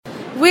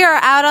We are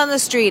out on the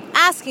street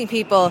asking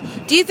people,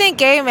 do you think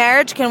gay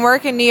marriage can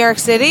work in New York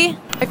City?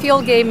 I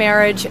feel gay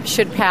marriage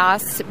should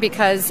pass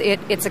because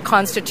it's a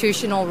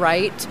constitutional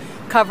right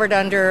covered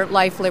under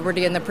life,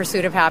 liberty, and the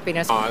pursuit of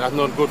happiness. That's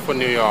not good for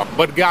New York.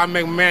 But God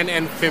make man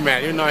and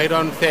female. You know, he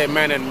don't say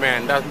man and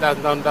man.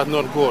 That's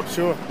not good.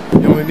 Sure.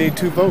 You only need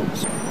 2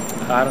 votes.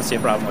 I don't see a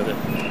problem with it.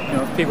 You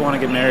know, if people want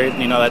to get married,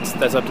 you know,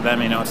 that's up to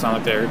them. You know, it's not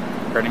like they're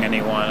hurting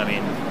anyone. I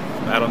mean,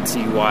 I don't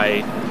see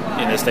why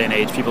in this day and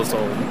age people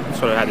still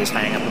sort of have this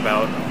hang up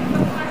about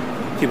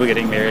people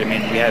getting married. I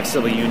mean, we have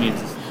civil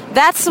unions.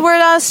 That's the word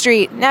on the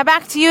street. Now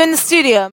back to you in the studio.